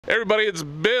Everybody, it's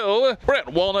Bill. We're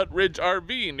at Walnut Ridge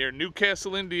RV near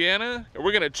Newcastle, Indiana, and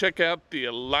we're going to check out the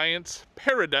Alliance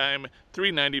Paradigm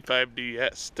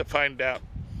 395DS to find out,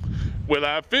 will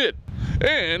I fit?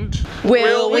 And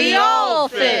will we all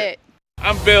fit?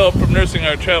 I'm Bill from Nursing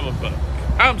Our Travel Book.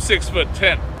 I'm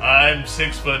 6'10". I'm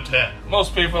 6'10".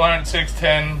 Most people aren't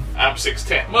 6'10". I'm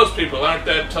 6'10". Most people aren't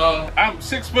that tall. I'm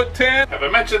 6'10". Have I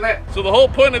mentioned that? So the whole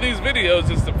point of these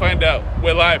videos is to find out,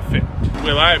 will I fit?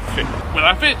 Will I fit? Will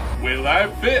I fit? Will I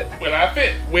fit? Will I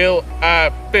fit? Will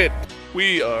I fit?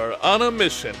 We are on a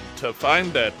mission to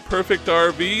find that perfect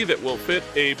RV that will fit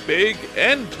a big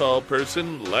and tall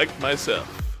person like myself.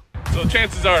 So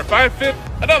chances are if I fit,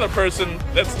 another person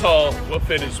that's tall will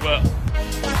fit as well.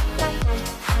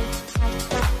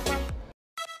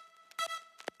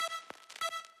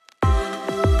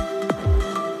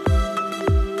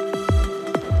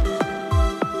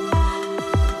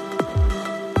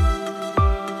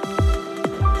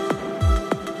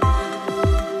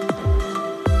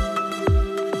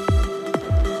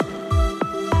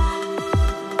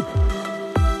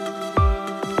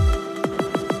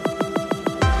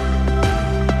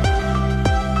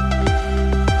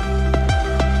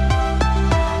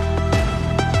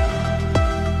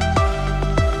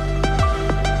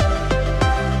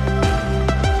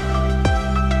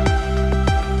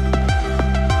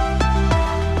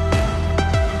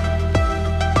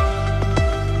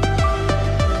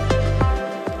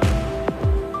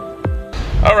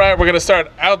 Alright, we're going to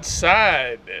start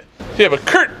outside. You have a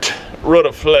Kurt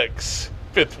Rotaflex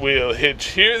fifth wheel hitch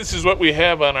here. This is what we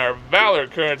have on our Valor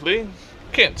currently.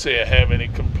 Can't say I have any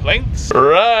complaints.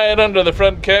 Right under the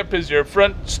front cap is your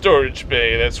front storage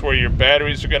bay. That's where your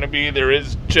batteries are going to be. There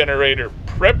is generator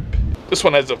prep. This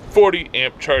one has a 40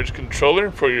 amp charge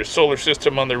controller for your solar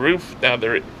system on the roof. Now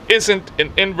there isn't an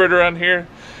inverter on here.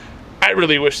 I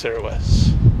really wish there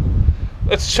was.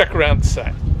 Let's check around the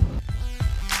side.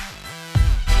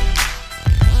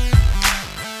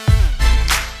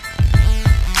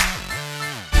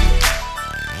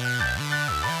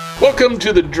 Welcome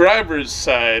to the driver's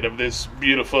side of this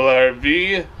beautiful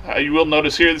RV. You will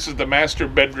notice here this is the master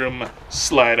bedroom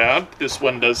slide out. This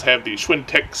one does have the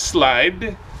Schwintek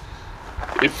slide.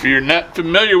 If you're not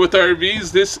familiar with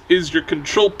RVs, this is your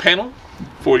control panel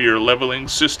for your leveling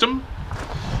system.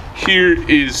 Here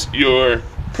is your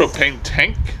propane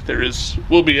tank. There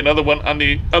will be another one on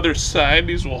the other side.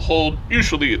 These will hold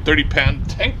usually a 30-pound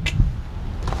tank.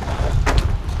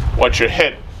 Watch your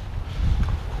head.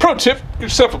 Pro tip, get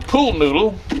yourself a pool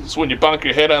noodle. So when you bonk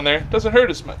your head on there, it doesn't hurt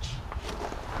as much.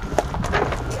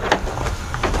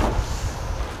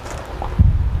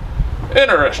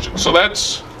 Interesting. So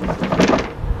that's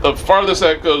the farthest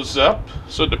that goes up.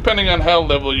 So depending on how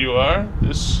level you are,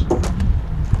 this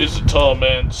is the tall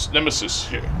man's nemesis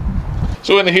here.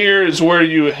 So in here is where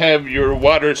you have your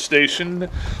water station.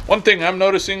 One thing I'm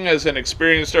noticing as an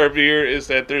experienced RVer is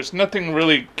that there's nothing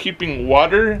really keeping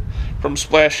water from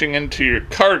splashing into your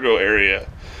cargo area.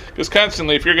 Because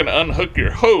constantly, if you're going to unhook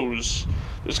your hose,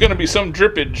 there's going to be some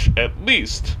drippage at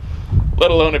least,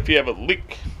 let alone if you have a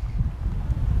leak.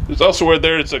 There's also where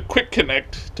there is a quick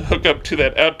connect to hook up to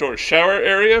that outdoor shower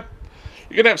area.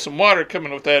 You're going to have some water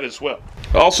coming with that as well.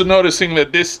 Also noticing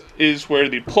that this is where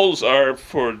the poles are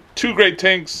for 2 gray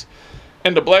tanks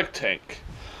and a black tank.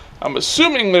 I'm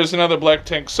assuming there's another black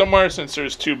tank somewhere since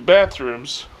there's 2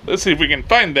 bathrooms. Let's see if we can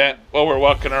find that while we're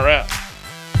walking around.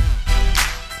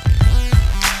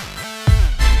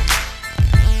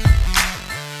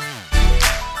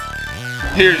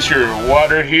 Here's your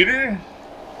water heater.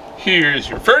 Here's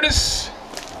your furnace.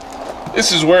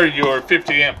 This is where your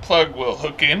 50 amp plug will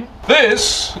hook in.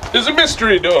 This is a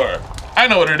mystery door. I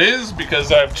know what it is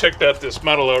because I've checked out this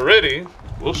model already.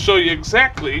 We'll show you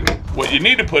exactly what you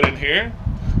need to put in here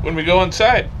when we go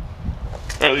inside,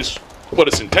 or at least what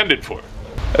it's intended for.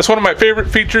 That's one of my favorite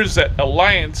features that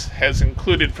Alliance has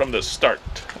included from the start.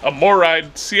 A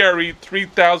MORryde CRE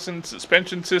 3000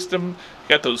 suspension system.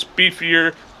 Got those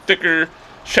beefier, thicker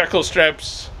shackle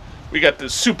straps. We got the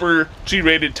super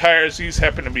G-rated tires. These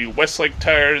happen to be Westlake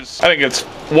tires. I think it's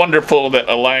wonderful that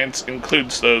Alliance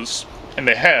includes those, and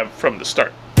they have from the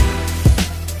start.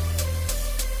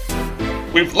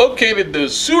 We've located the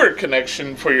sewer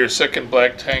connection for your second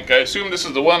black tank. I assume this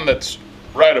is the one that's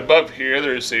right above here.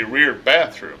 There's a rear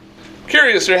bathroom.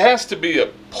 Curious, there has to be a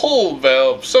pull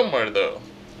valve somewhere though.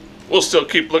 We'll still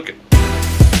keep looking.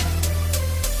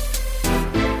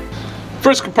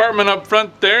 First compartment up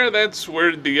front there, that's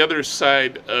where the other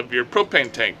side of your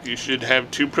propane tank. You should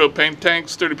have 2 propane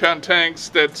tanks, 30-pound tanks.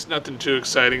 That's nothing too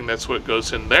exciting. That's what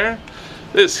goes in there.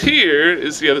 This here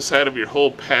is the other side of your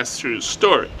whole pass-through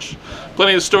storage.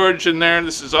 Plenty of storage in there.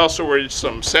 This is also where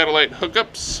some satellite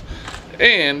hookups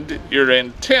and your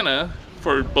antenna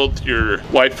for both your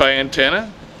Wi-Fi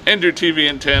antenna and your TV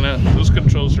antenna. Those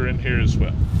controls are in here as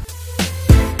well.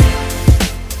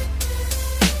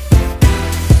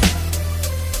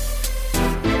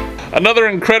 Another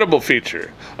incredible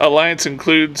feature Alliance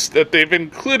includes that they've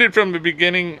included from the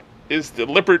beginning is the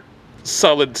Lippert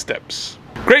solid steps.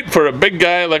 Great for a big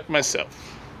guy like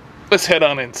myself. Let's head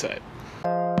on inside.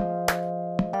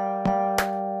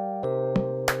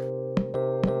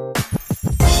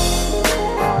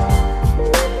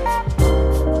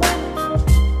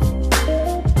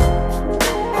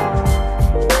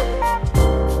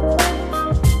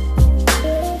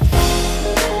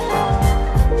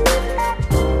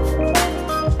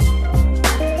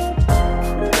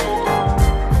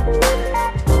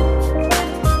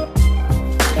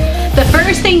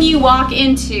 First thing you walk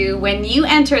into when you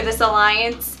enter this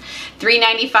Alliance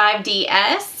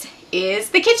 395DS is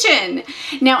the kitchen.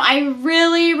 Now I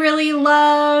really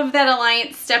love that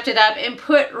Alliance stepped it up and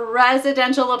put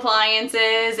residential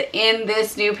appliances in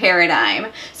this new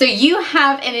paradigm. So you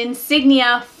have an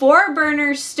Insignia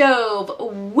 4-burner stove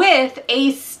with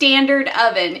a standard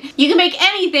oven. You can make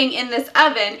anything in this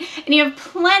oven and you have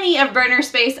plenty of burner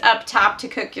space up top to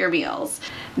cook your meals.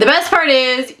 The best part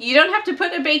is you don't have to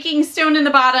put a baking stone in the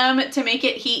bottom to make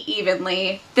it heat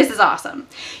evenly. This is awesome.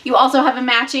 You also have a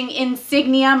matching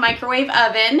Insignia microwave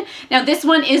oven. Now this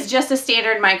one is just a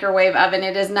standard microwave oven.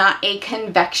 It is not a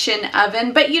convection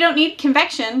oven, but you don't need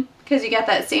convection because you got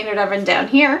that standard oven down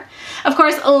here. Of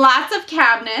course, lots of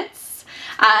cabinets.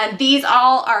 These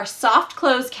all are soft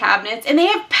close cabinets and they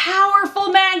have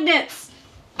powerful magnets.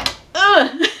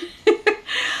 Ugh.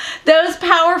 Those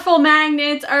powerful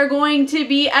magnets are going to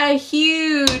be a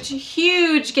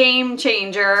huge game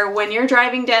changer when you're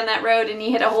driving down that road and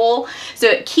you hit a hole, so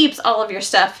it keeps all of your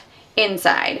stuff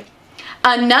inside.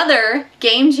 Another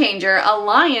game changer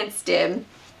Alliance did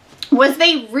was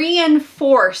they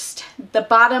reinforced the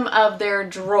bottom of their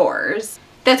drawers.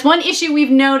 That's one issue we've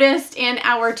noticed in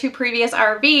our 2 previous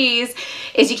RVs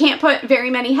is you can't put very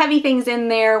many heavy things in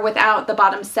there without the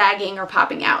bottom sagging or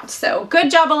popping out. So good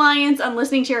job Alliance on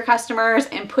listening to your customers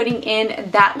and putting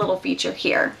in that little feature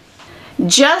here.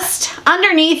 Just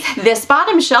underneath this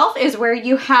bottom shelf is where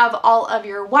you have all of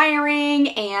your wiring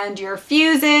and your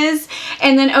fuses.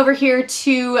 And then over here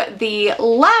to the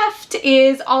left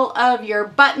is all of your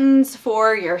buttons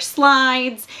for your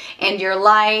slides and your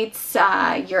lights,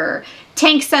 your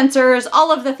tank sensors,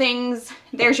 all of the things.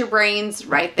 There's your brains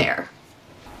right there.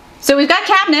 So we've got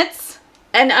cabinets,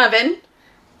 an oven,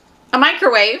 a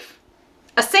microwave,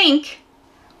 a sink.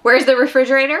 Where's the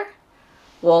refrigerator?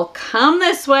 Well, come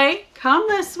this way, come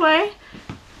this way.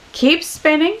 Keep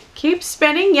spinning, keep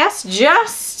spinning. Yes,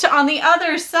 just on the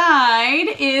other side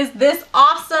is this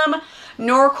awesome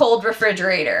Norcold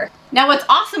refrigerator. Now what's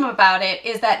awesome about it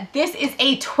is that this is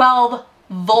a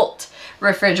 12-volt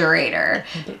refrigerator.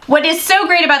 What is so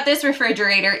great about this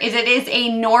refrigerator is it is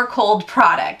a Norcold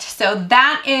product. So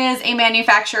that is a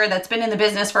manufacturer that's been in the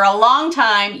business for a long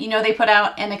time. You know, they put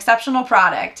out an exceptional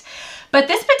product. But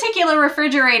this particular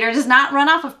refrigerator does not run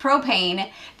off of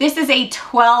propane. This is a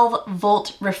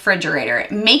 12-volt refrigerator,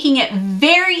 making it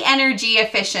very energy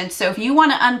efficient. So if you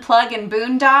want to unplug and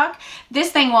boondock,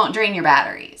 this thing won't drain your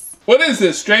batteries. What is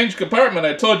this strange compartment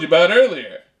I told you about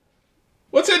earlier?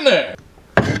 What's in there?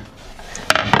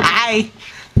 Hi.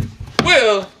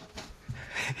 Well,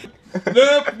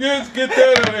 nope, just get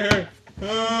that out of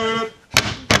here.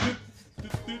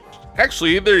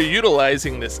 Actually, they're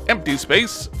utilizing this empty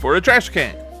space for a trash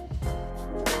can.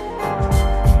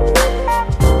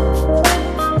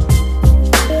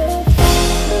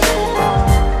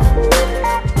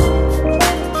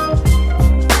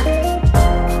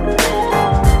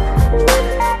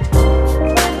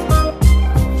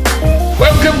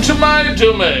 Welcome to my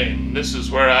domain. This is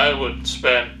where I would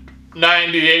spend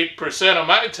 98% of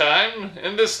my time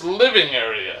in this living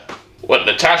area. What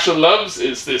Natasha loves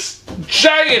is this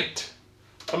giant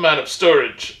amount of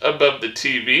storage above the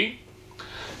TV.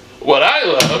 What I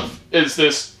love is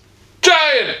this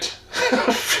giant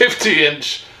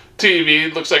 50-inch TV.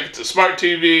 It looks like it's a smart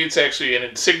TV. It's actually an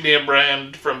Insignia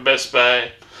brand from Best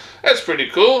Buy. That's pretty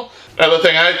cool. Another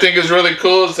thing I think is really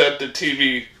cool is that the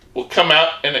TV will come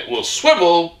out and it will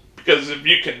swivel, because if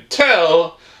you can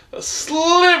tell, a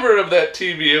sliver of that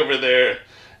TV over there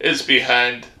is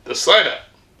behind the slide out.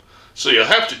 So you'll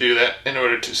have to do that in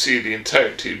order to see the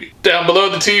entire TV. Down below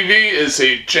the TV is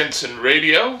a Jensen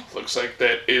radio. Looks like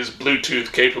that is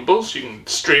Bluetooth capable, so you can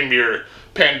stream your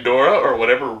Pandora or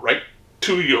whatever right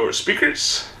to your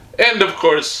speakers. And of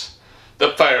course,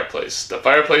 the fireplace. The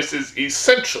fireplace is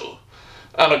essential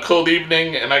on a cold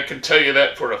evening, and I can tell you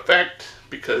that for a fact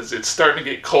because it's starting to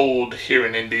get cold here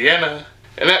in Indiana,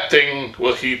 and that thing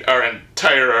will heat our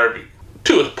entire RV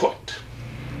to a point.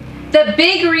 The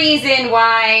big reason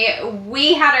why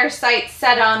we had our sights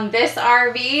set on this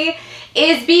RV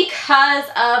is because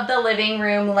of the living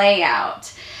room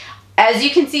layout. As you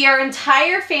can see, our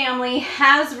entire family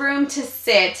has room to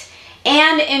sit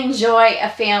and enjoy a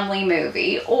family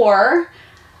movie or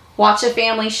watch a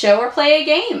family show or play a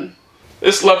game.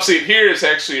 This love seat here is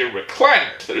actually a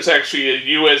recliner. There's actually a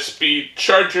USB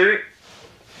charger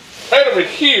right over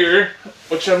here,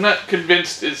 which I'm not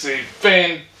convinced is a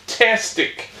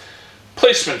fantastic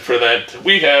placement for that.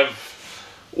 We have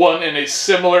one in a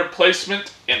similar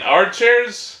placement in our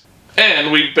chairs,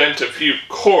 and we bent a few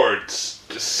cords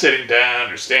just sitting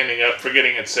down or standing up,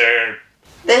 forgetting it's there.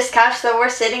 This couch that we're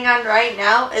sitting on right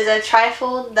now is a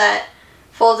trifold that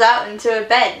folds out into a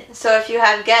bed. So if you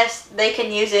have guests, they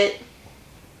can use it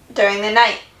during the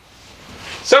night.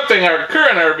 Something our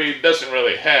current RV doesn't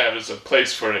really have is a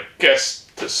place for a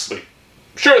guest to sleep.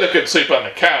 Sure, they could sleep on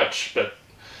the couch, but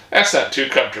that's not too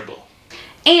comfortable.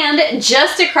 And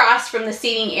just across from the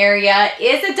seating area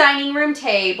is a dining room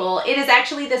table. It is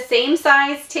actually the same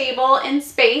size table and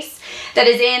space that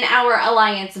is in our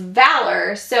Alliance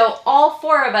Valor, so all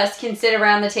four of us can sit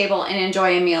around the table and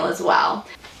enjoy a meal as well.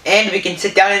 And we can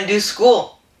sit down and do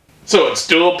school. So it's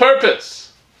dual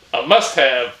purpose. A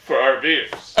must-have for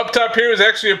RVers. Up top here is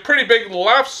actually a pretty big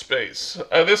loft space.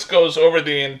 This goes over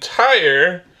the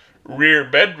entire rear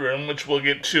bedroom, which we'll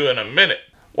get to in a minute.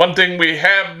 One thing we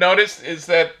have noticed is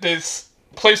that this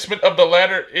placement of the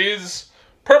ladder is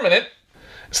permanent.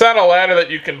 It's not a ladder that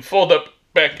you can fold up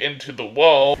back into the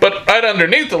wall, but right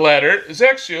underneath the ladder is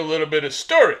actually a little bit of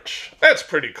storage. That's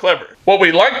pretty clever. What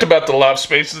we liked about the loft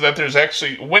space is that there's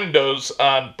actually windows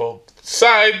on both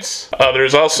sides.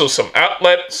 There's also some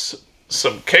outlets,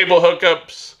 some cable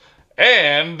hookups,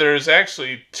 and there's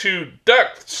actually 2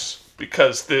 ducts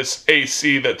because this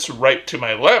AC that's right to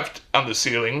my left on the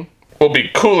ceiling will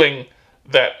be cooling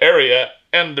that area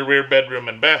and the rear bedroom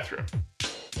and bathroom.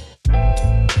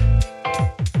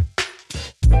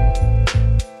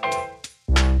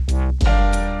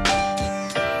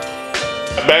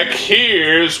 Back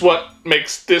here's what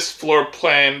makes this floor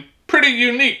plan pretty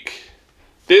unique.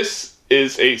 This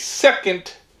is a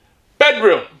second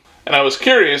bedroom, and I was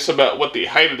curious about what the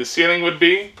height of the ceiling would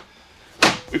be.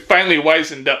 We finally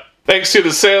wisened up. Thanks to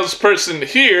the salesperson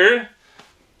here,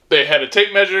 they had a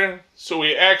tape measure, so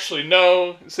we actually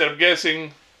know, instead of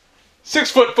guessing,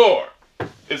 6'4"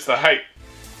 is the height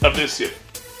of this ceiling.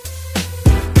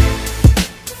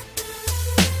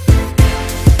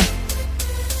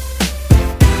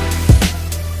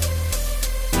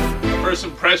 First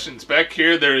impressions, back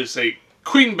here there is a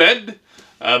queen bed.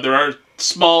 There are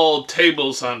small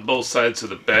tables on both sides of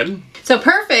the bed. So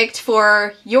perfect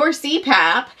for your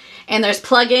CPAP. And there's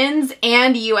plug-ins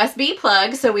and USB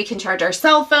plugs, so we can charge our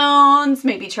cell phones,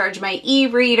 maybe charge my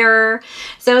e-reader.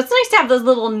 So it's nice to have those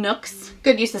little nooks.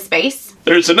 Good use of space.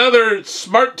 There's another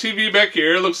smart TV back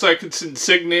here. Looks like it's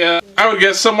Insignia. I would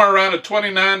guess somewhere around a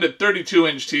 29 to 32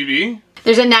 inch TV.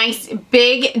 There's a nice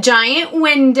big giant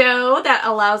window that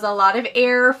allows a lot of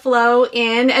airflow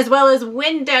in, as well as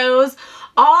windows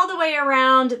all the way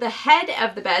around the head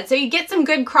of the bed, so you get some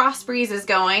good cross breezes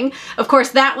going. Of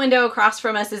course, that window across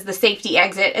from us is the safety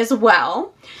exit as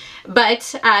well.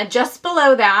 But just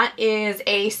below that is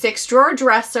a 6-drawer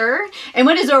dresser. And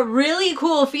what is a really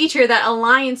cool feature that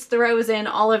Alliance throws in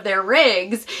all of their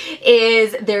rigs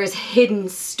is there's hidden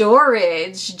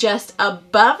storage just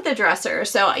above the dresser.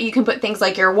 So you can put things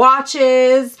like your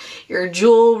watches, your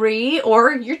jewelry,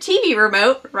 or your TV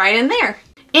remote right in there.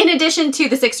 In addition to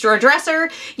the 6-drawer dresser,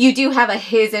 you do have a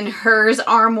his and hers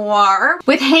armoire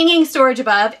with hanging storage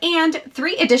above and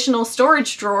 3 additional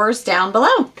storage drawers down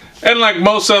below. And like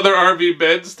most other RV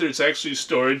beds, there's actually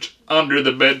storage under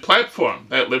the bed platform.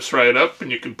 That lifts right up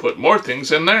and you can put more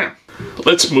things in there.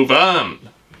 Let's move on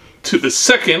to the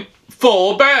second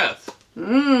full bath.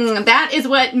 That is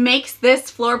what makes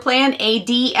this floor plan a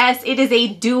DS. It is a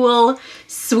dual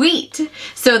suite.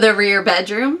 So the rear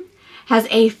bedroom has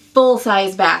a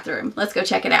full-size bathroom. Let's go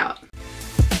check it out.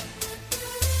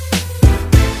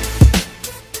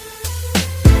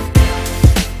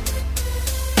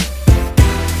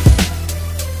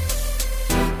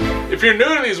 If you're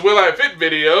new to these Will I Fit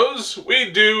videos,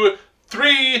 we do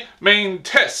 3 main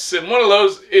tests, and one of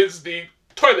those is the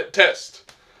toilet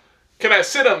test. Can I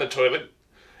sit on the toilet?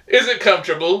 Is it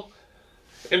comfortable?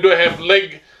 And do I have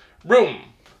leg room?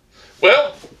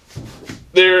 Well,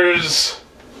 there's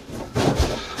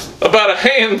a about a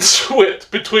hand's width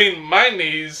between my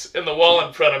knees and the wall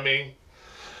in front of me.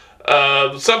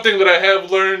 Something that I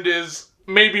have learned is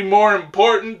maybe more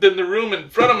important than the room in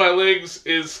front of my legs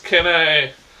is, can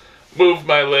I move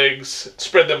my legs,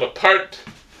 spread them apart?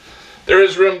 There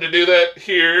is room to do that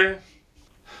here.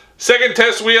 Second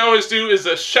test we always do is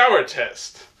a shower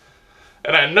test.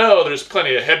 And I know there's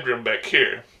plenty of headroom back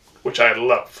here, which I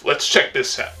love. Let's check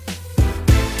this out.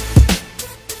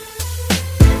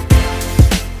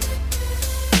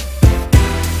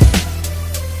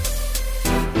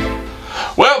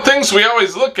 Well, things we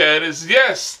always look at is,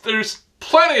 yes, there's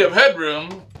plenty of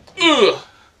headroom. Ugh,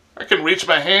 I can reach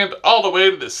my hand all the way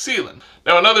to the ceiling.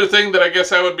 Now, another thing that I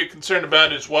guess I would be concerned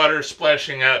about is water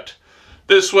splashing out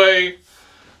this way.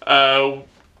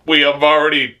 We've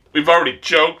already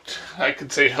joked. I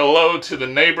could say hello to the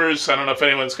neighbors. I don't know if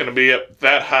anyone's going to be up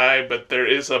that high, but there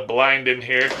is a blind in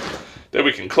here that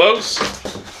we can close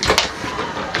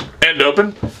and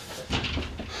open.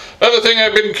 Another thing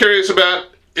I've been curious about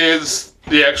is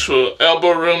the actual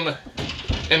elbow room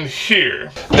in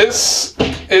here. This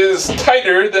is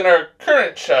tighter than our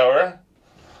current shower.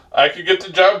 I could get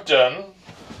the job done.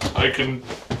 I can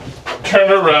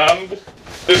turn around.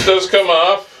 This does come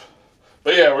off.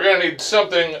 But yeah, we're gonna need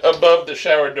something above the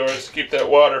shower doors to keep that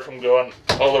water from going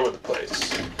all over the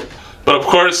place. But of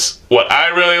course, what I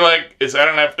really like is I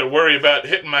don't have to worry about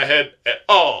hitting my head at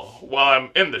all while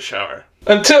I'm in the shower.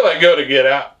 Until I go to get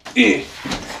out. Eeh.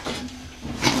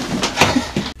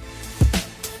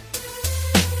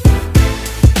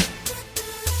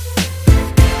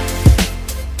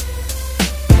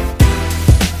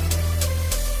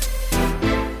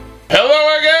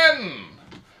 Hello again!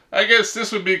 I guess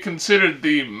this would be considered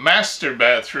the master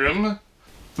bathroom.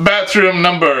 Bathroom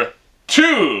number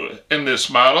 2 in this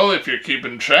model, if you're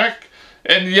keeping track.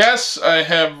 And yes, I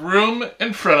have room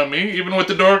in front of me. Even with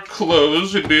the door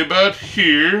closed, it'd be about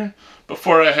here.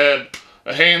 Before I had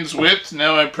a hand's width,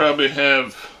 now I probably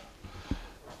have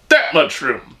that much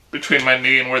room between my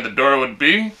knee and where the door would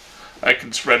be. I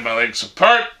can spread my legs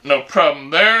apart, no problem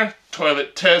there.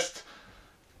 Toilet test,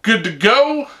 good to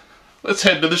go. Let's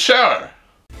head to the shower.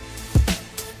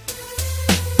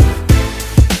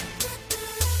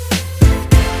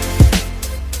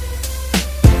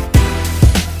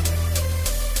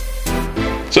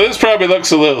 So this probably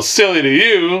looks a little silly to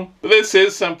you, but this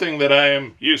is something that I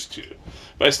am used to.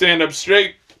 If I stand up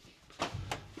straight,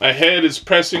 my head is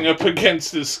pressing up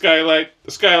against the skylight.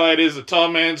 The skylight is a tall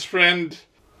man's friend.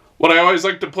 What I always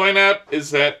like to point out is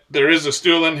that there is a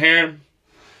stool in here.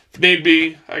 If need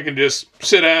be, I can just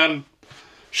sit down,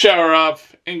 shower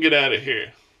off, and get out of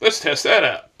here. Let's test that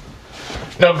out.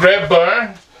 Now grab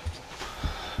bar.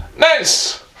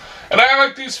 Nice! And I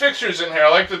like these fixtures in here. I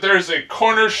like that there's a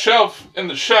corner shelf in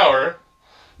the shower.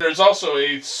 There's also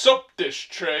a soap dish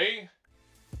tray.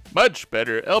 Much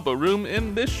better elbow room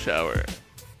in this shower.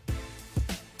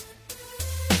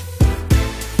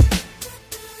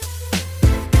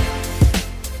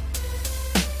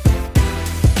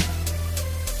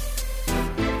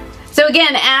 So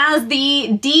again, as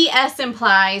the DS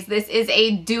implies, this is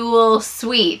a dual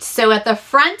suite. So at the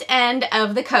front end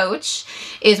of the coach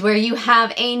is where you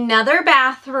have another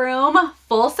bathroom,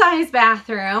 full-size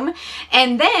bathroom,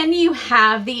 and then you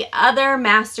have the other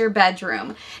master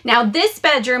bedroom. Now this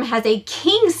bedroom has a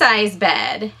king-size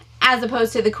bed as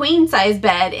opposed to the queen-size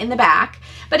bed in the back,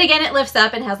 but again, it lifts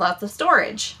up and has lots of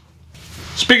storage.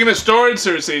 Speaking of storage,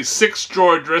 there's a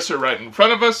 6-drawer dresser right in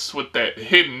front of us with that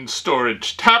hidden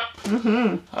storage top.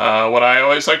 What I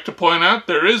always like to point out,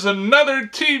 there is another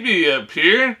TV up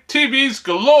here. TVs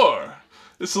galore.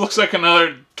 This looks like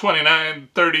another 29,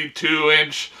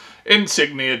 32-inch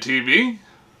Insignia TV.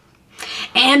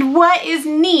 And what is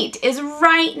neat is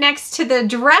right next to the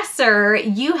dresser,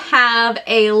 you have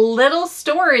a little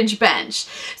storage bench.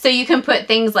 So you can put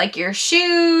things like your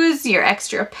shoes, your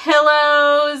extra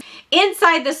pillows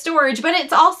inside the storage, but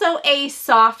it's also a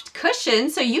soft cushion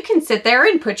so you can sit there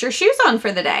and put your shoes on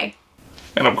for the day.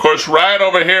 And of course, right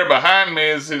over here behind me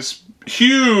is this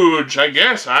huge, I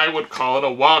guess I would call it a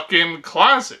walk-in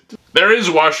closet. There is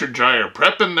washer dryer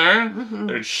prep in there.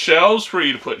 There's shelves for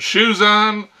you to put shoes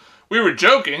on. We were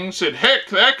joking, said, heck,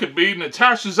 that could be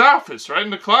Natasha's office right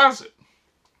in the closet.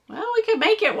 Well, we could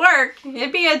make it work.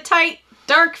 It'd be a tight,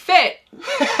 dark fit.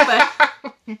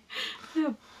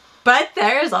 But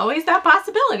there's always that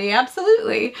possibility,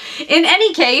 absolutely. In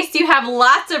any case, you have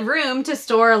lots of room to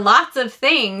store lots of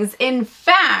things. In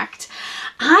fact,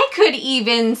 I could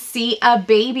even see a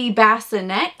baby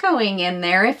bassinet going in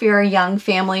there if you're a young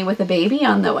family with a baby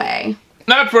on the way.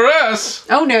 Not for us.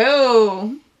 Oh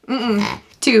no.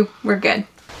 2, we're good.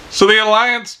 So the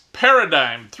Alliance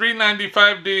Paradigm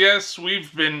 395DS.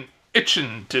 We've been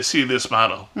itching to see this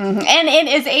model. And it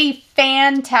is a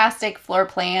fantastic floor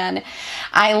plan.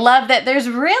 I love that there's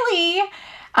really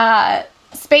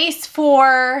space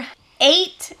for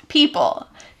 8 people.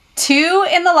 2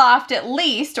 in the loft at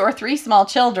least, or 3 small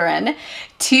children,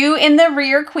 2 in the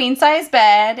rear queen size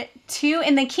bed, 2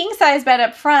 in the king size bed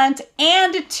up front,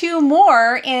 and 2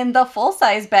 more in the full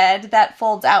size bed that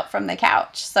folds out from the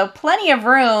couch. So plenty of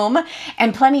room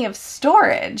and plenty of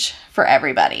storage for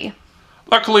everybody.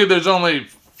 Luckily, there's only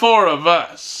 4 of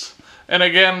us. And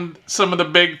again, some of the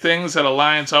big things that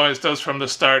Alliance always does from the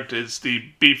start is the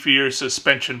beefier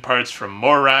suspension parts from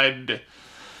MoreRide,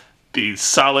 the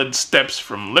solid steps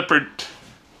from Lippert,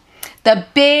 the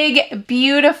big,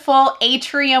 beautiful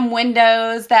atrium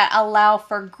windows that allow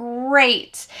for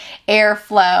great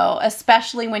airflow,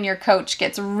 especially when your coach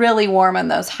gets really warm on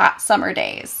those hot summer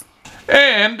days.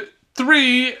 and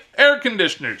 3 air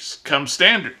conditioners come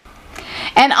standard.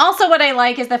 And also what I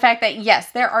like is the fact that,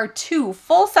 yes, there are 2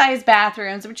 full-size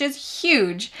bathrooms, which is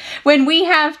huge when we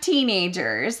have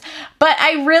teenagers. But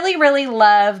I really, really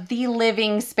love the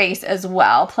living space as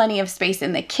well. Plenty of space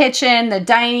in the kitchen, the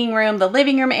dining room, the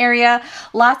living room area,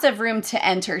 lots of room to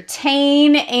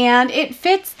entertain, and it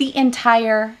fits the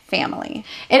entire family.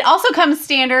 It also comes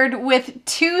standard with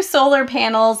 2 solar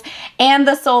panels and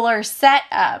the solar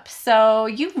setup. So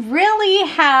you really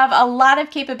have a lot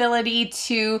of capability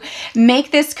to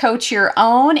make this coach your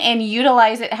own and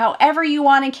utilize it however you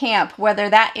want to camp, whether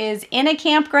that is in a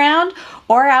campground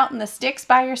or out in the sticks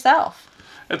by yourself.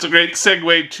 That's a great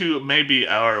segue to maybe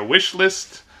our wish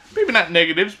list. Maybe not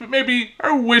negatives, but maybe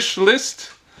our wish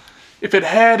list. If it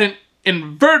had an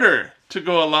inverter to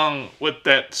go along with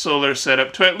that solar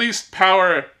setup to at least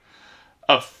power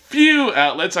a few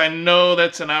outlets. I know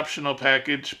that's an optional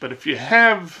package, but if you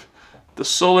have the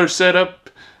solar setup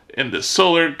and the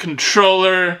solar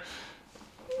controller,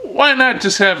 why not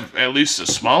just have at least a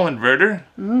small inverter?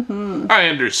 I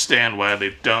understand why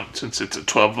they don't, since it's a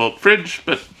 12-volt fridge,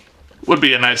 but would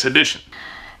be a nice addition.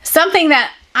 Something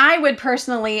that I would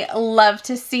personally love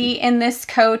to see in this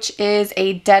coach is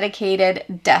a dedicated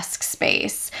desk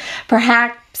space.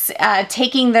 Perhaps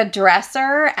taking the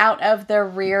dresser out of the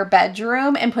rear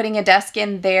bedroom and putting a desk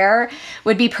in there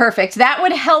would be perfect. That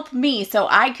would help me so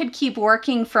I could keep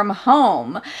working from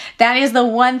home. That is the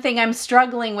one thing I'm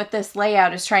struggling with this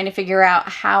layout, is trying to figure out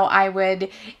how I would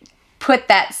put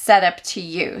that setup to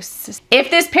use. If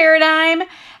this Paradigm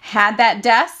had that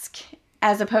desk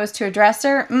as opposed to a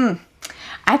dresser,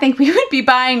 I think we would be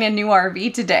buying a new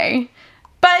RV today.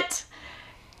 But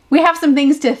we have some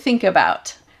things to think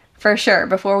about for sure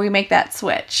before we make that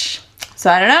switch. So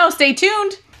I don't know, stay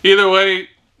tuned. Either way,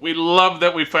 we love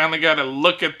that we finally got to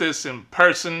look at this in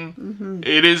person.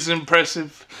 It is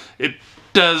impressive. It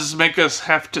does make us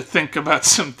have to think about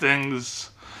some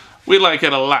things. We like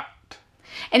it a lot.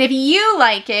 And if you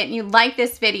like it and you like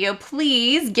this video,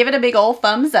 please give it a big old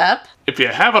thumbs up. If you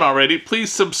haven't already,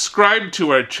 please subscribe to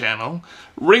our channel.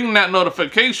 Ring that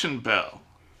notification bell.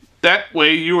 That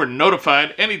way you are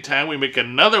notified anytime we make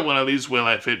another one of these Will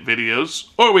I Fit videos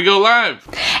or we go live.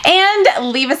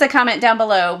 And leave us a comment down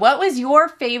below. What was your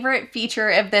favorite feature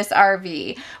of this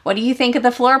RV? What do you think of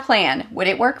the floor plan? Would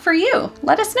it work for you?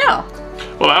 Let us know.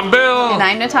 Well, I'm Bill. And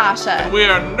I'm Natasha. And we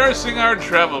are nursing our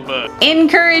travel bug.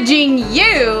 Encouraging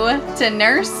you to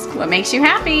nurse what makes you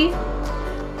happy.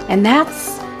 And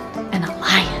that's an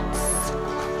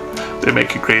alliance. They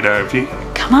make a great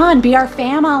RV. Come on, be our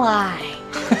family.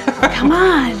 Come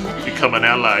on. Become an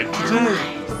ally today.